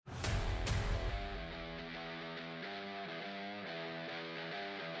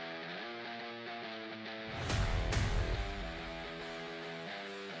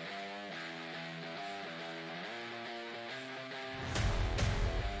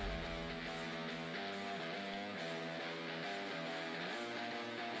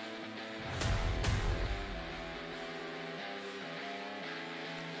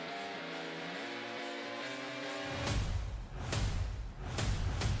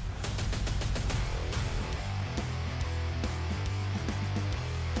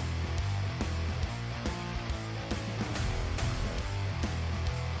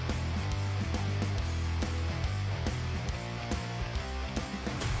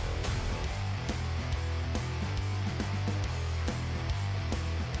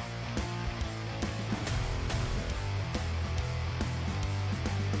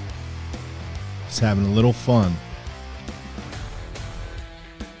having a little fun.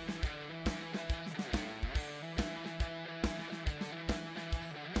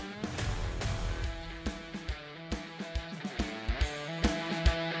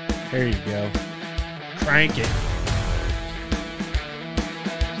 There you go. Crank it.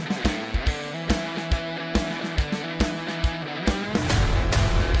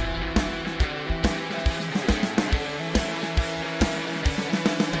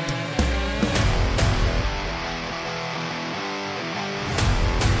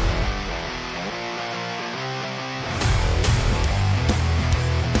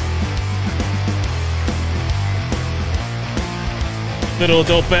 Little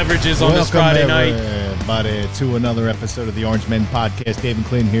adult beverages on this Friday night. Everybody, to another episode of the Orange Men Podcast. Dave and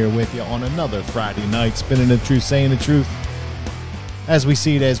Clint here with you on another Friday night, spinning the truth, saying the truth. As we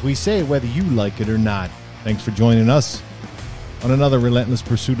see it, as we say it, whether you like it or not. Thanks for joining us on another relentless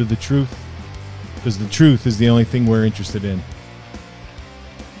pursuit of the truth, because the truth is the only thing we're interested in.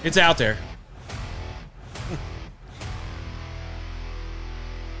 It's out there.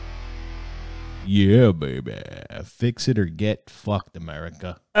 Yeah, baby. Fix it or get fucked,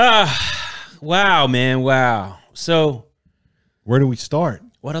 America. Wow, man, wow. So, where do we start?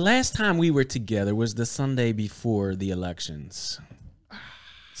 well, the last time we were together was the Sunday before the elections.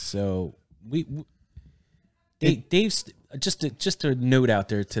 So Dave's just a note out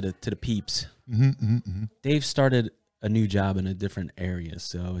there to the peeps. Dave started a new job in a different area,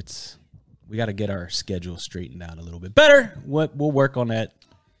 so we got to get our schedule straightened out a little bit better. We'll work on that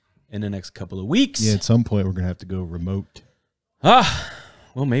in the next couple of weeks. Yeah, at some point we're gonna have to go remote.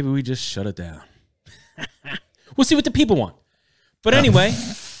 Well, maybe we just shut it down. We'll see what the people want. But anyway,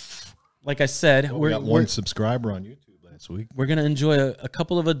 like I said, we got one subscriber on YouTube last week. We're going to enjoy a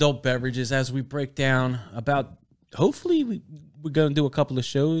couple of adult beverages as we break down about, hopefully, we're going to do a couple of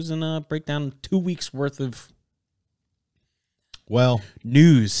shows and break down 2 weeks worth of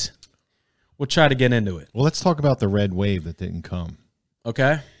news. We'll try to get into it. Well, let's talk about the red wave that didn't come.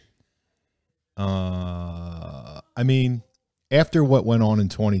 Okay. I mean, after what went on in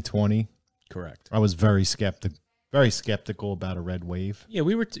 2020, correct. I was very skeptical about a red wave. Yeah,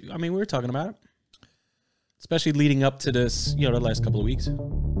 we were talking about it, especially leading up to this, the last couple of weeks.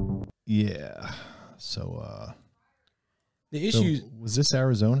 Yeah. So, the issues. Was this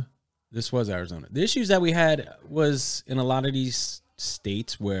Arizona? This was Arizona. The issues that we had was in a lot of these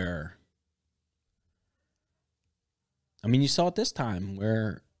states where, you saw it this time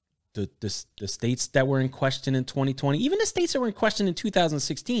where the states that were in question in 2020, even the states that were in question in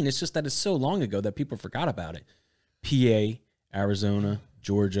 2016, it's just that it's so long ago that people forgot about it. PA, Arizona,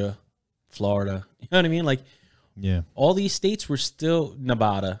 Georgia, Florida. You know what I mean? Like, yeah, all these states were still,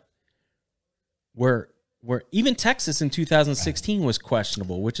 Nevada, where even Texas in 2016 was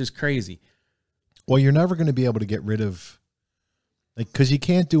questionable, which is crazy. Well, you're never going to be able to get rid of, because you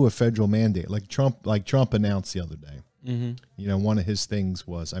can't do a federal mandate like Trump announced the other day. Mm-hmm. One of his things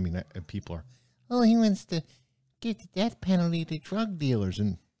was, people are, he wants to give the death penalty to drug dealers,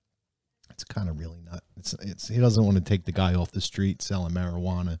 and it's kind of really not. It's he doesn't want to take the guy off the street selling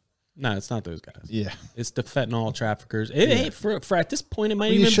marijuana. No, it's not those guys. Yeah, it's the fentanyl traffickers. Hey, for at this point, it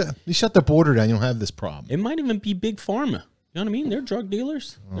might you shut the border down. You don't have this problem. It might even be big pharma. You know what I mean? They're drug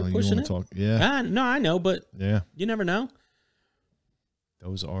dealers. They're pushing it. Yeah. No, I know, but yeah, you never know.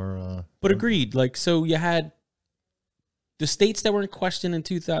 Those are. But agreed. So you had the states that were in question in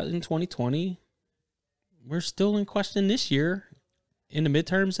 2020 were still in question this year in the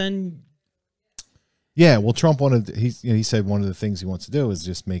midterms, and yeah, well, Trump wanted. He said one of the things he wants to do is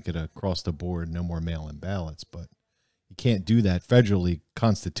just make it across the board, no more mail-in ballots. But you can't do that federally,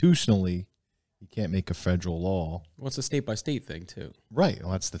 constitutionally. You can't make a federal law. Well, it's a state-by-state thing too, right?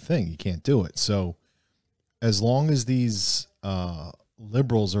 Well, that's the thing. You can't do it. So as long as these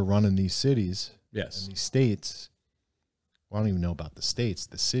liberals are running these cities, yes, and these states. Well, I don't even know about the states,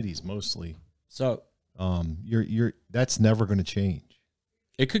 the cities mostly. So, you're that's never going to change.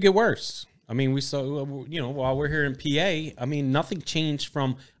 It could get worse. We saw, while we're here in PA, nothing changed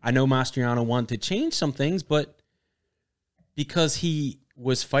from. I know Mastriano wanted to change some things, but because he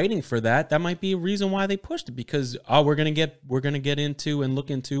was fighting for that might be a reason why they pushed it. Because we're gonna get into and look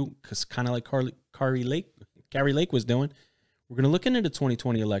into, because kind of like Kari Lake was doing. We're gonna look into the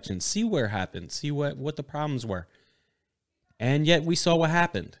 2020 election, see where it happened, see what the problems were. And yet we saw what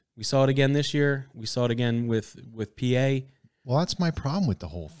happened. We saw it again this year. We saw it again with PA. Well, that's my problem with the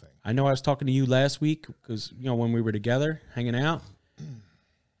whole thing. I know I was talking to you last week because, when we were together hanging out,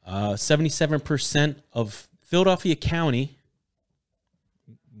 77% of Philadelphia County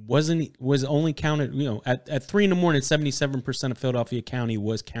was only counted, at 3 a.m, 77% of Philadelphia County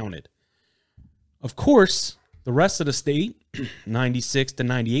was counted. Of course, the rest of the state, 96 to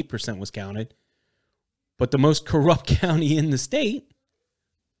 98% was counted. But the most corrupt county in the state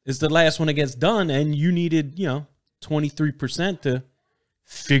is the last one that gets done. And you needed, 23% to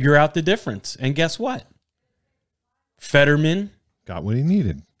figure out the difference. And guess what? Fetterman got what he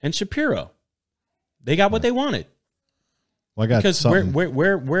needed. And Shapiro. They got what they wanted. Well, I got because something.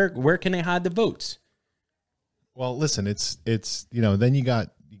 where can they hide the votes? Well, listen, it's then you got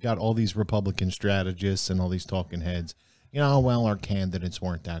all these Republican strategists and all these talking heads. Our candidates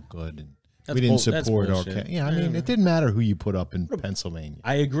weren't that good, and we didn't support our. It didn't matter who you put up in Pennsylvania.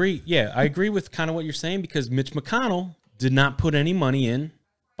 I agree. Yeah, I agree with kind of what you're saying because Mitch McConnell did not put any money in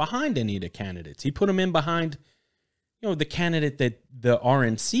behind any of the candidates. He put them in behind, the candidate that the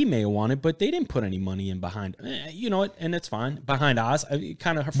RNC may have wanted, but they didn't put any money in behind. You know what? And it's fine behind Oz.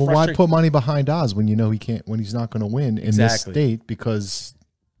 Kind of. Well, why put money behind Oz when he can't when he's not going to win in this state because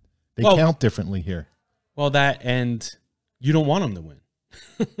they count differently here. Well, that and you don't want him to win.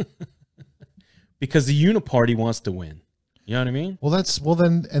 Because the Uniparty wants to win. You know what I mean? Well,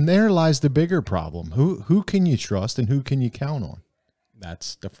 then there lies the bigger problem. Who can you trust and who can you count on?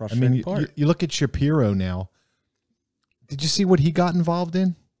 That's the frustrating part. You look at Shapiro now. Did you see what he got involved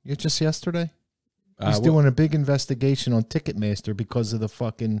in just yesterday? He's doing a big investigation on Ticketmaster because of the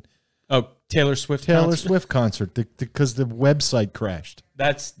fucking Taylor Swift concert because the website crashed.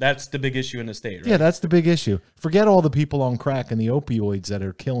 That's the big issue in the state, right? Yeah, that's the big issue. Forget all the people on crack and the opioids that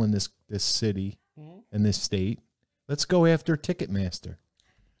are killing this city and this state. Let's go after Ticketmaster.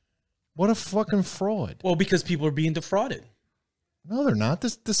 What a fucking fraud. Well, because people are being defrauded. No, they're not.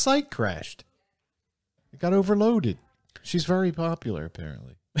 The site crashed. It got overloaded. She's very popular,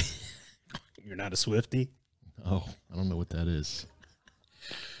 apparently. You're not a Swiftie? Oh, I don't know what that is.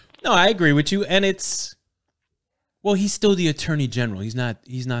 No, I agree with you. And he's still the attorney general. He's not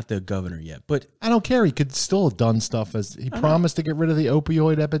the governor yet. But I don't care. He could still have done stuff as he promised to get rid of the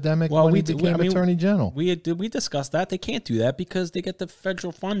opioid epidemic when he became attorney general. We discussed that. They can't do that because they get the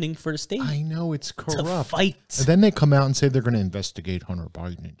federal funding for the state. I know it's corrupt. It's a fight. And then they come out and say they're going to investigate Hunter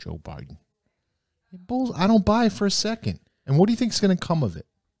Biden and Joe Biden. I don't buy for a second. And what do you think is going to come of it?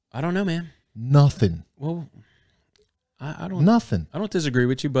 I don't know, man. Nothing. Well, I don't. Nothing. I don't disagree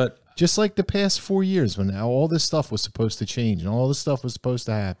with you, but just like the past 4 years when all this stuff was supposed to change and all this stuff was supposed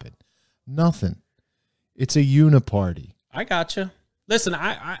to happen, nothing. It's a uniparty. I gotcha. Listen,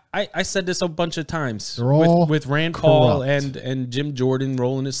 I said this a bunch of times with Rand Paul and Jim Jordan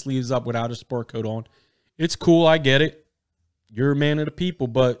rolling his sleeves up without a sport coat on. It's cool. I get it. You're a man of the people,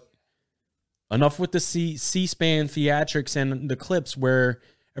 but enough with the C-SPAN theatrics and the clips where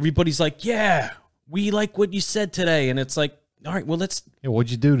everybody's like, yeah, we like what you said today. And it's like, all right, well, Yeah, what'd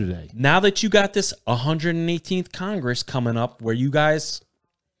you do today? Now that you got this 118th Congress coming up where you guys do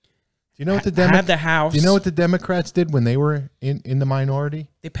you know what have the House. Do you know what the Democrats did when they were in the minority?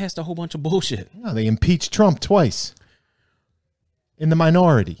 They passed a whole bunch of bullshit. No, they impeached Trump twice in the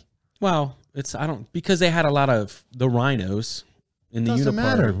minority. Well, because they had a lot of the rhinos in the Uniparty. Doesn't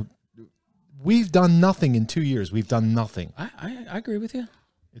matter. We've done nothing in 2 years. We've done nothing. I agree with you.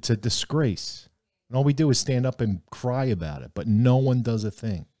 It's a disgrace. And all we do is stand up and cry about it, but no one does a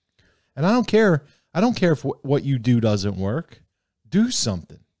thing. And I don't care. I don't care if what you do doesn't work. Do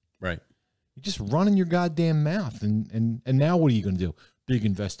something. Right. You're just running your goddamn mouth. And now what are you going to do? Big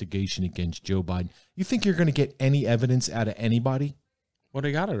investigation against Joe Biden. You think you're going to get any evidence out of anybody? Well,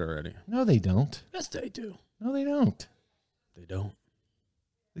 they got it already. No, they don't. Yes, they do. No, they don't. They don't.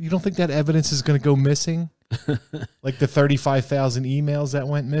 You don't think that evidence is going to go missing? Like the 35,000 emails that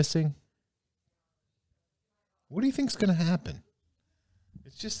went missing? What do you think's going to happen?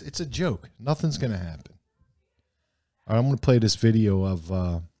 It's a joke. Nothing's going to happen. All right, I'm going to play this video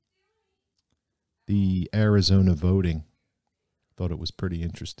of the Arizona voting. Thought it was pretty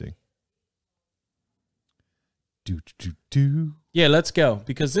interesting. Yeah, let's go.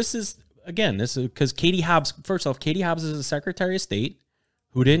 Because this is because Katie Hobbs, first off, Katie Hobbs is the Secretary of State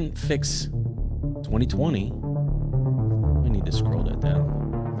who didn't fix 2020. I need to scroll that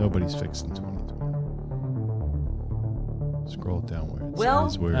down. Nobody's fixing 2020. Scroll down where it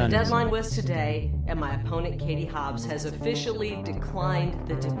says where the deadline was today, and my opponent, Katie Hobbs, has officially declined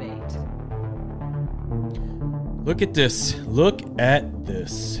the debate. Look at this. Look at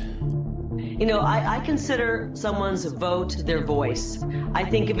this. You know, I consider someone's vote their voice. I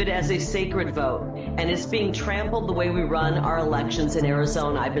think of it as a sacred vote, and it's being trampled the way we run our elections in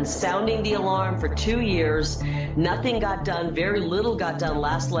Arizona. I've been sounding the alarm for 2 years. Nothing got done. Very little got done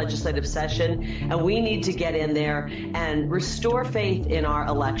last legislative session, and we need to get in there and restore faith in our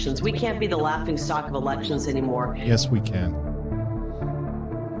elections. We can't be the laughingstock of elections anymore. Yes, we can.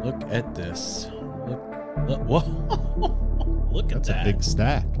 Look at this. Whoa. Look at That's that. a big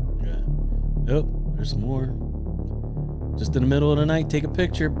stack. Yeah. Oh, there's some more. Just in the middle of the night, take a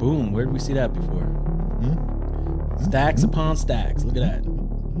picture. Boom. Where did we see that before? Mm-hmm. Stacks upon stacks. Look at that.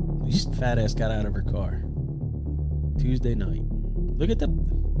 This fat ass got out of her car. Tuesday night. Look at the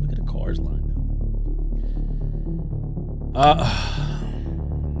cars lined up.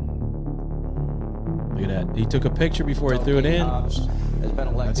 Look at that. He took a picture before he threw it in.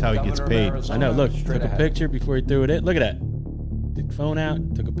 That's how he gets paid. I know. Look, took a picture before he threw it in. Look at that. Took the phone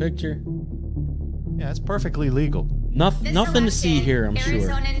out, took a picture. Yeah, it's perfectly legal. Nothing to see here, I'm sure.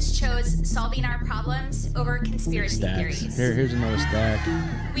 Arizonans chose solving our problems over conspiracy Stacks. theories. Here's another stack.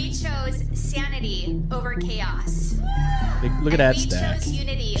 We chose sanity over chaos. Look at that we stack. chose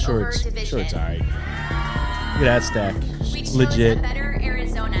unity over division. Sure, it's all right. Look at that stack. We chose Legit. a better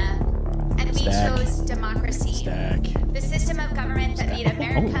Arizona, and we Stack. chose democracy. Stack. The system of government that made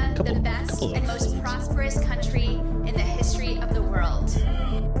America couple the best of and most phones. prosperous country in the history of the world.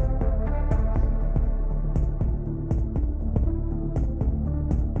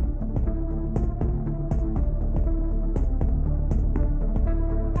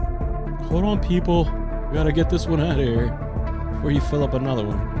 Hold on, people. We gotta get this one out of here before you fill up another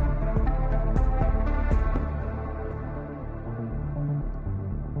one.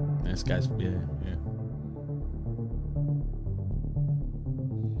 This guy's, yeah.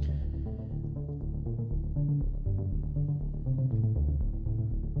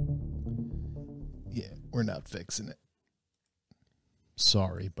 Yeah, we're not fixing it.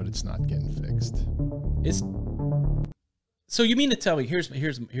 Sorry, but it's not getting fixed. It's so you mean to tell me? Here's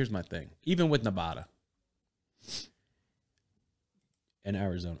my thing. Even with Nevada and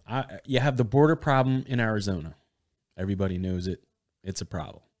Arizona, you have the border problem in Arizona. Everybody knows it. It's a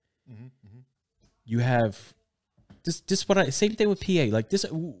problem. You have this. Same thing with PA. Like this.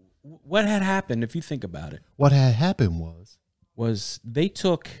 What had happened? If you think about it, What had happened was they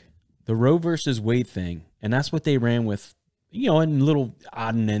took the Roe versus Wade thing, and that's what they ran with. And little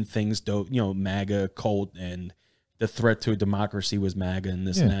odd and end things, MAGA, cult, and the threat to democracy was MAGA and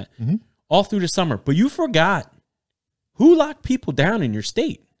this and that. Mm-hmm. All through the summer. But you forgot who locked people down in your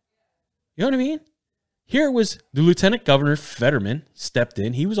state. You know what I mean? Here it was the Lieutenant Governor Fetterman stepped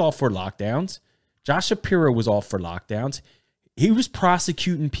in. He was all for lockdowns. Josh Shapiro was all for lockdowns. He was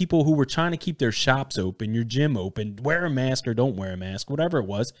prosecuting people who were trying to keep their shops open, your gym open, wear a mask or don't wear a mask, whatever it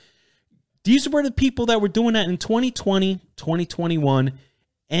was. These were the people that were doing that in 2020, 2021,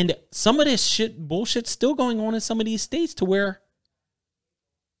 and some of this bullshit's still going on in some of these states to where,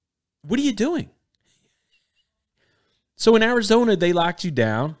 what are you doing? So in Arizona, they locked you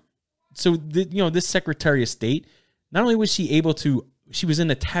down. So, this Secretary of State, not only was she was in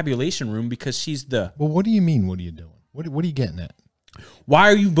the tabulation room because she's the... Well, what do you mean, what are you doing? What are you getting at? Why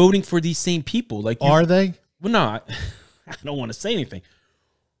are you voting for these same people? Are they? Well, no, I don't want to say anything.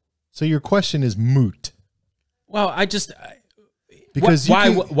 So your question is moot. Well, Because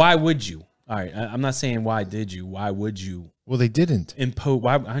why would you? All right, I'm not saying why did you. Why would you? Well, they didn't Impose.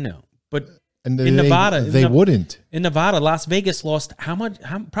 Why? I know, but in Nevada, they wouldn't. In Nevada, Las Vegas lost how much?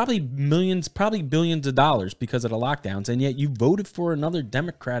 Probably millions, probably billions of dollars because of the lockdowns, and yet you voted for another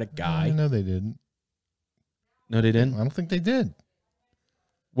Democratic guy. No, they didn't. No, they didn't. I don't think they did.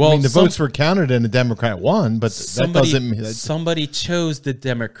 Well, I mean, the votes were counted and the Democrat won, but that doesn't mean somebody chose the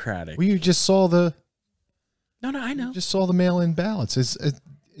Democratic. Well, you just saw the. No, I know. Just saw the mail-in ballots.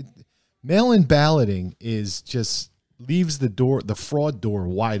 Mail-in balloting is just leaves the fraud door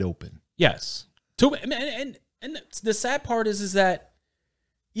wide open. Yes. And the sad part is that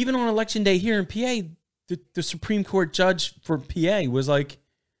even on election day here in PA, the Supreme Court judge for PA was like,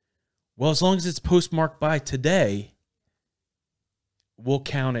 well, as long as it's postmarked by today, we'll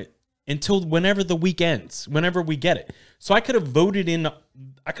count it until whenever the week ends, whenever we get it. So I could have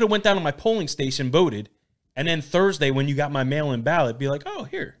went down to my polling station, voted, and then Thursday when you got my mail-in ballot, be like, oh,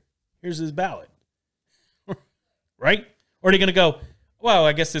 here's his ballot. Right? Or are they going to go, well,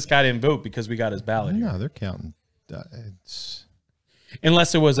 I guess this guy didn't vote because we got his ballot. No, here. they're counting.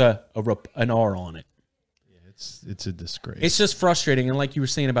 Unless there was an R on it. It's a disgrace. It's just frustrating. And like you were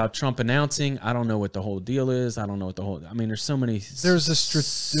saying about Trump announcing, I don't know what the whole deal is. I don't know what there's so many. There's a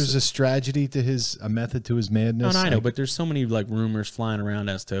strategy to a method to his madness. No, I know, but there's so many like rumors flying around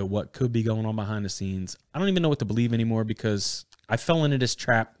as to what could be going on behind the scenes. I don't even know what to believe anymore because I fell into this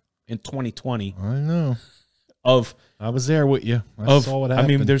trap in 2020. I know. I was there with you. I saw what happened.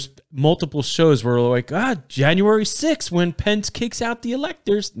 I mean, there's multiple shows where like, January 6th when Pence kicks out the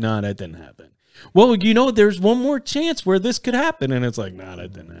electors. No, that didn't happen. Well, there's one more chance where this could happen. And it's like, no,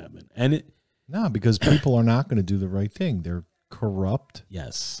 that didn't happen. And because people are not going to do the right thing. They're corrupt.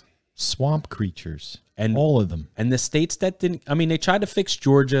 Yes. swamp creatures, and all of them. And the states that didn't, I mean, they tried to fix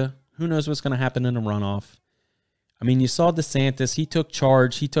Georgia. Who knows what's going to happen in the runoff? I mean, you saw DeSantis. He took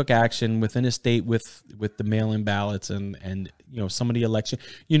charge. He took action within his state with the mail-in ballots and some of the election.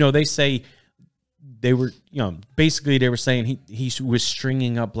 They say they were, basically they were saying he was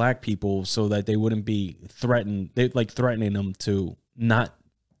stringing up black people so that they wouldn't be threatened. They threatening them to not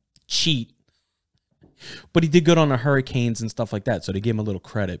cheat. But he did good on the hurricanes and stuff like that, so they gave him a little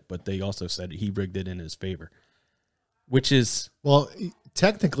credit. But they also said he rigged it in his favor, which is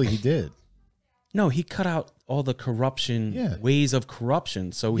technically he did. No, he cut out all the corruption ways of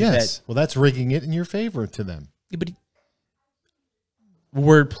corruption. So that's rigging it in your favor to them. Yeah, but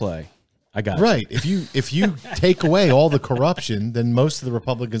wordplay. I got right. If you take away all the corruption, then most of the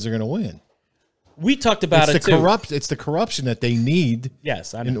Republicans are going to win. We talked about it too. It's the corruption that they need.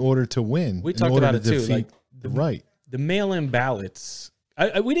 Yes, I know. In order to win. We talked about it too. Like the mail-in ballots.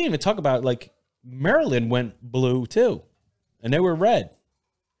 We didn't even talk about Maryland went blue too, and they were red.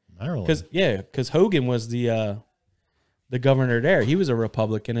 Maryland, because Hogan was the governor there. He was a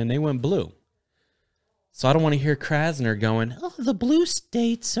Republican, and they went blue. So I don't want to hear Krasner going, "Oh, the blue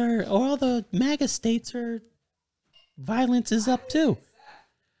states or all the MAGA states are violence is up too."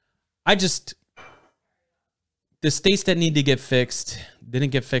 The states that need to get fixed didn't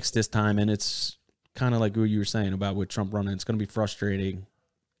get fixed this time, and it's kind of like what you were saying about with Trump running. It's going to be frustrating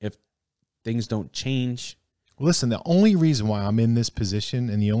if things don't change. Listen, the only reason why I'm in this position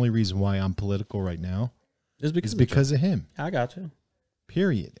and the only reason why I'm political right now is because of him. I got you.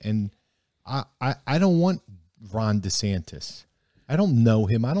 Period. And I don't want Ron DeSantis. I don't know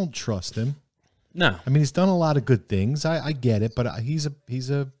him. I don't trust him. No. I mean, he's done a lot of good things. I get it, but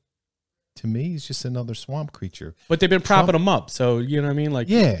to me, he's just another swamp creature. But they've been propping him up, so you know what I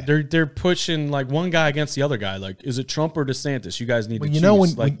mean. They're pushing one guy against the other guy. Is it Trump or DeSantis? You guys need to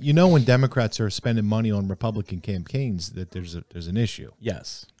choose. When Democrats are spending money on Republican campaigns, that there's an issue.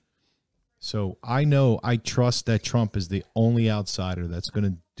 Yes. So I trust that Trump is the only outsider that's going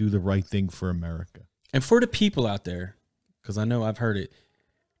to do the right thing for America. And for the people out there, because I know I've heard it,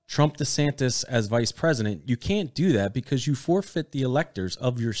 Trump DeSantis as vice president, you can't do that because you forfeit the electors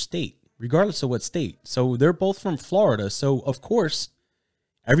of your state, regardless of what state. So they're both from Florida. So, of course,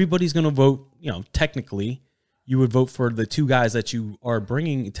 everybody's going to vote. Technically, you would vote for the two guys that you are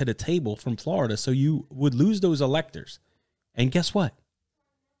bringing to the table from Florida. So you would lose those electors. And guess what?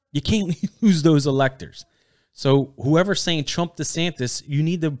 You can't lose those electors. So whoever's saying Trump DeSantis, you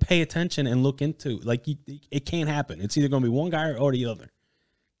need to pay attention and look into. It can't happen. It's either going to be one guy or the other.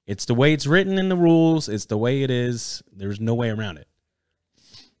 It's the way it's written in the rules. It's the way it is. There's no way around it.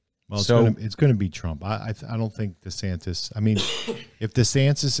 Well, it's going to be Trump. I don't think DeSantis. I mean, if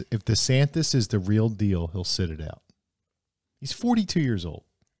DeSantis is the real deal, he'll sit it out. He's 42 years old.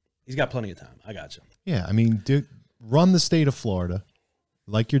 He's got plenty of time. I got you. Yeah, I mean, run the state of Florida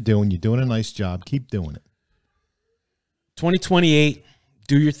like you're doing. You're doing a nice job. Keep doing it. 2028,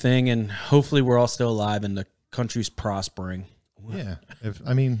 do your thing, and hopefully we're all still alive and the country's prospering. Yeah,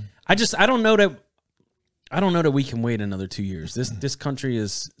 I don't know that we can wait another 2 years. This country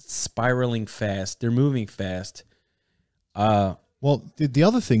is spiraling fast. They're moving fast. Well, the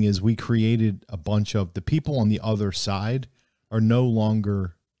other thing is we created a bunch of the people on the other side are no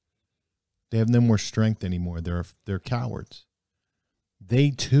longer. They have no more strength anymore. They're cowards.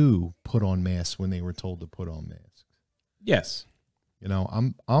 They too put on masks when they were told to put on masks. Yes. No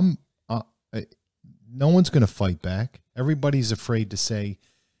one's going to fight back. Everybody's afraid to say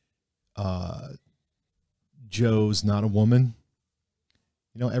Joe's not a woman.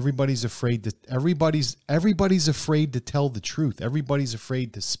 Everybody's afraid to everybody's afraid to tell the truth. Everybody's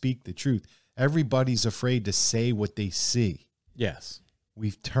afraid to speak the truth. Everybody's afraid to say what they see. Yes.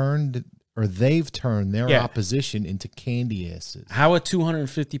 They've turned their opposition into candy asses. How a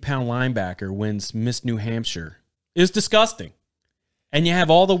 250-pound linebacker wins Miss New Hampshire is disgusting. And you have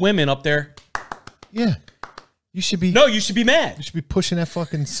all the women up there. Yeah. You should be mad. You should be pushing that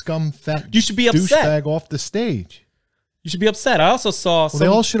fucking scum fat you should be upset. douchebag off the stage. You should be upset. I also saw they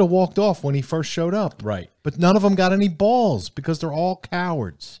all should have walked off when he first showed up. Right. But none of them got any balls because they're all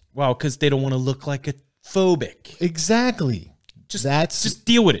cowards. Wow, because they don't want to look like a phobic. Exactly. Just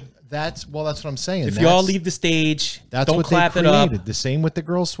deal with it. That's what I'm saying. If you all leave the stage, don't clap it up. The same with the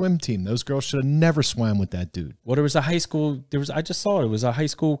girls' swim team. Those girls should have never swam with that dude. Well, I just saw it. It was a high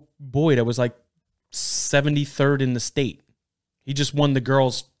school boy that was 73rd in the state. He just won the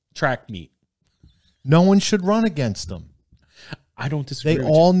girls' track meet. No one should run against them. I don't disagree. They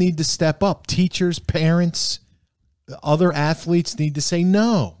all need to step up. Teachers, parents, other athletes need to say,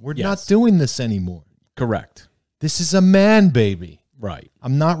 no, we're not doing this anymore. Correct. This is a man baby. Right.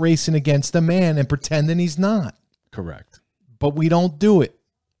 I'm not racing against a man and pretending he's not. Correct. But we don't do it.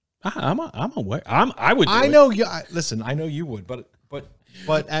 I'm aware. I would. I know you. Listen, I know you would, but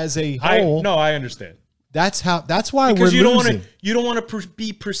as a whole, I understand. That's why Because we're losing. You don't want to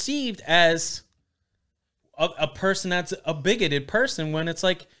be perceived as a person that's a bigoted person when it's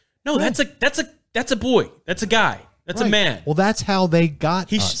like, no, Right. that's a boy, that's a guy, that's a man. Well, that's how they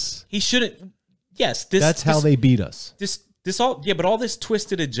got us. He shouldn't. Yes, That's how they beat us. But all this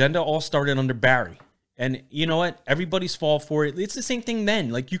twisted agenda all started under Barry. And you know what? Everybody's fall for it. It's the same thing then.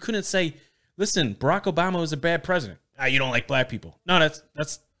 Like, you couldn't say, listen, Barack Obama was a bad president. You don't like black people. No, that's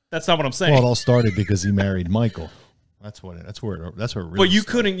not what I'm saying. Well, it all started because he married Michael. That's where it really. But you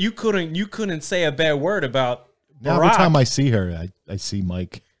couldn't say a bad word about now, Barack. every time I see her, I see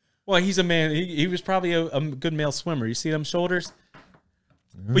Mike. Well, he's a man. He was probably a good male swimmer. You see them shoulders?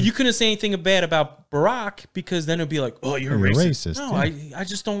 But you couldn't say anything bad about Barack because then it'd be like, oh, you're racist. No, yeah. I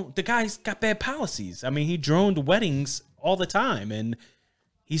just don't. The guy's got bad policies. I mean, he droned weddings all the time. And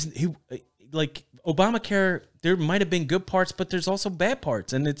he like Obamacare, there might have been good parts, but there's also bad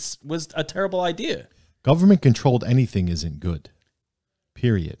parts. And it was a terrible idea. Government controlled anything isn't good.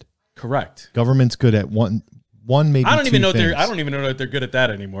 Period. Correct. Government's good at one maybe. I don't even know things. I don't even know that they're good at that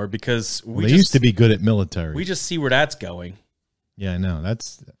anymore because they used to be good at military. We just see where that's going. Yeah, I know.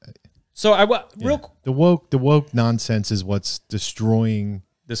 That's so. The woke nonsense is what's destroying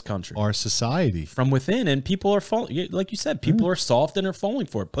this country, our society from within, and people are falling. Like you said, people are soft and are falling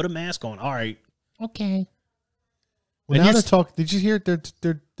for it. Put a mask on. All right, okay. Well, now they're talking. Did you hear?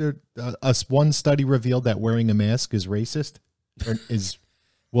 One study revealed that wearing a mask is racist, or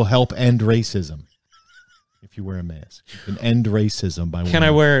will help end racism. If you wear a mask, you can end racism by. Can I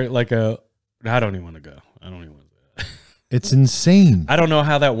wear like a? I don't even want to go. I don't even want to. It's insane. I don't know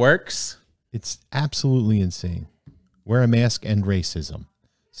how that works. It's absolutely insane. Wear a mask, end racism.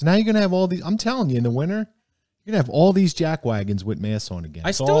 So now you're going to have all these. I'm telling you, in the winter, you're going to have all these jackwagons with masks on again.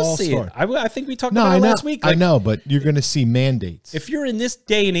 I still see it. I think we talked about it last week. I know, but you're going to see mandates. If you're in this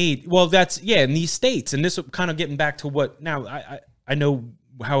day and age, well, in these states, and this kind of getting back to what now I know.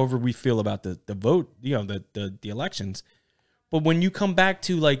 However, we feel about the vote, the elections, but when you come back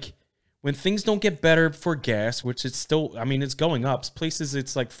to like. When things don't get better for gas, which it's still, I mean, it's going up. Places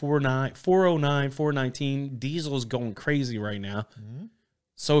it's like $4.09, $4.19. Diesel is going crazy right now. Mm-hmm.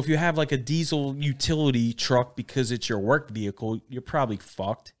 So if you have like a diesel utility truck because it's your work vehicle, you're probably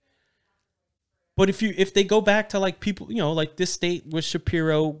fucked. But if they go back to like people, like this state with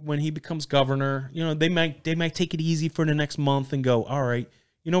Shapiro when he becomes governor, they might take it easy for the next month and go, all right.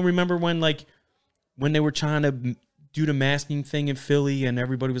 Remember when they were trying to do the masking thing in Philly and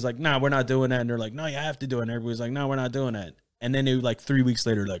everybody was like, nah, we're not doing that. And they're like, no, you have to do it. And everybody's like, no, we're not doing that. And then they like 3 weeks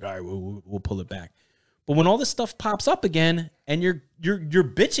later, like, all right, we'll pull it back. But when all this stuff pops up again and you're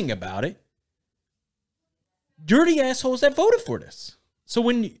bitching about it, you're the assholes that voted for this. So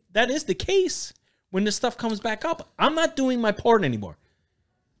when that is the case, when this stuff comes back up, I'm not doing my part anymore.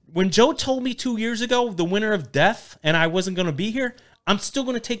 When Joe told me 2 years ago, the winner of death, and I wasn't going to be here, I'm still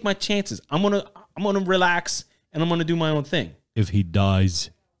going to take my chances. I'm going to relax. And I'm going to do my own thing. If he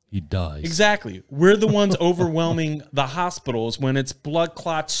dies, he dies. Exactly. We're the ones overwhelming the hospitals when it's blood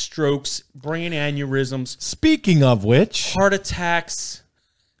clots, strokes, brain aneurysms. Speaking of which, heart attacks.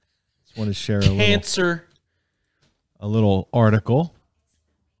 Just want to share cancer. A little article.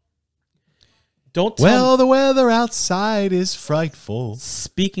 Don't tell the weather outside is frightful.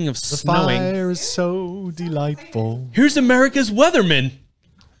 Speaking of the snowing, fire is so delightful. Here's America's weatherman.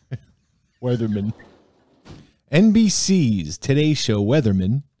 Weatherman. NBC's Today Show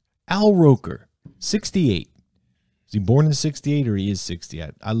weatherman, Al Roker, 68. Is he born in 68 or he is 60?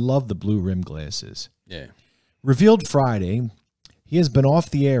 I love the blue rim glasses. Yeah. Revealed Friday, he has been off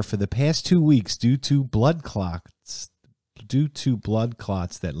the air for the past 2 weeks due to blood clots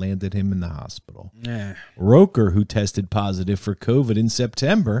that landed him in the hospital. Yeah. Roker, who tested positive for COVID in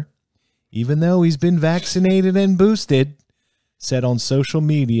September, even though he's been vaccinated and boosted, said on social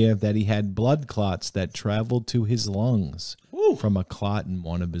media that he had blood clots that traveled to his lungs from a clot in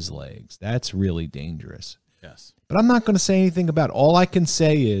one of his legs. That's really dangerous. Yes. But I'm not going to say anything about it. All I can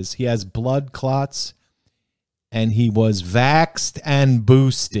say is he has blood clots and he was vaxxed and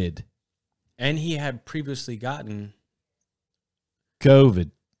boosted. And he had previously gotten COVID.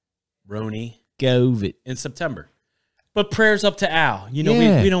 COVID. In September. But prayers up to Al. We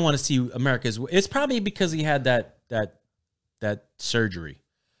don't want to see America's. It's probably because he had that surgery.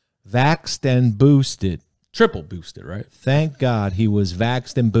 Vaxxed and boosted. Triple boosted, right? Thank God he was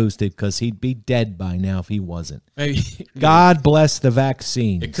vaxxed and boosted because he'd be dead by now if he wasn't. God bless the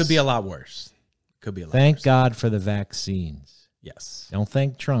vaccines. It could be a lot worse. Thank God for the vaccines. Yes. Don't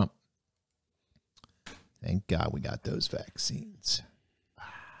thank Trump. Thank God we got those vaccines.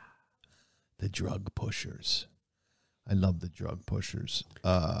 The drug pushers. I love the drug pushers.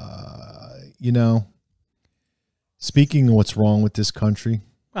 Speaking of what's wrong with this country.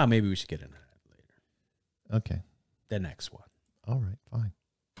 Well, maybe we should get into that later. Okay. The next one. All right, fine.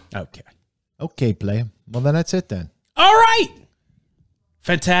 Okay. Okay, player. Well, then that's it then. All right.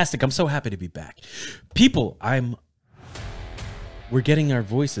 Fantastic. I'm so happy to be back. People, we're getting our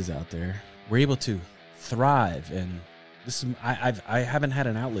voices out there. We're able to thrive, and this is I haven't had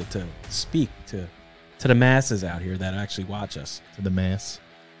an outlet to speak to the masses out here that actually watch us. To the mass.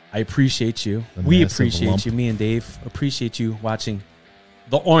 I appreciate you. The We massive appreciate lump. you. Me and Dave appreciate you watching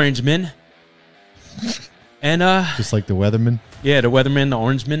the Orangemen. And Just like the weatherman. yeah, the Weatherman, the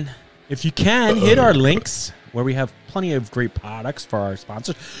Orangeman. If you can, hit our links where we have plenty of great products for our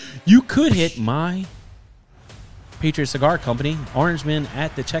sponsors. You could hit my Patriot Cigar Company, Orangeman,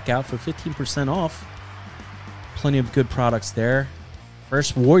 at the checkout for 15% off. Plenty of good products there.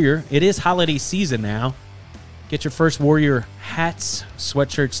 First Warrior. It is holiday season now. Get your First Warrior hats,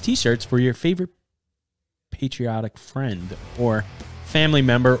 sweatshirts, t-shirts for your favorite patriotic friend or family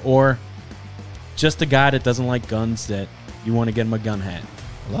member or just a guy that doesn't like guns that you want to get him a gun hat.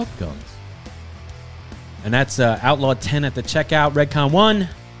 I love guns. And that's Outlaw 10 at the checkout. Redcon 1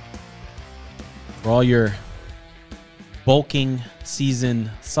 for all your bulking season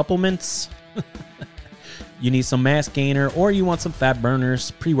supplements. You need some mass gainer or you want some fat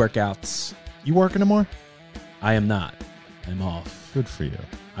burners, pre-workouts. You working tomorrow? I am not. I'm off. Good for you.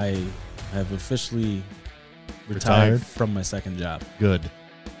 I have officially Retired? retired from my second job, Good.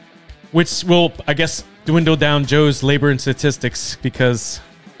 which will, I guess, dwindle down Joe's labor and statistics because,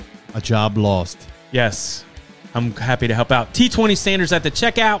 A job lost. yes, I'm happy to help out. T20 Sanders at the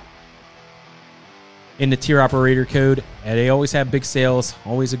checkout in the tier operator code. And they always have big sales,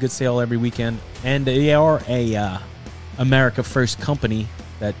 always a good sale every weekend. And they are a America First company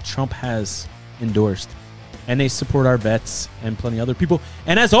that Trump has endorsed. And they support our vets and plenty of other people.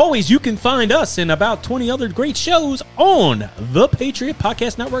 And as always, you can find us in about 20 other great shows on the Patriot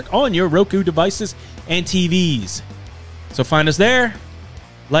Podcast Network on your Roku devices and TVs. So find us there.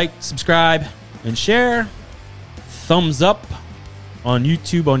 Like, subscribe, and share. Thumbs up on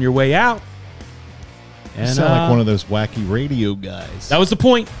YouTube on your way out. You And sound like one of those wacky radio guys. that was the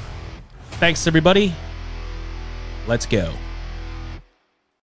point. Thanks, everybody. Let's go.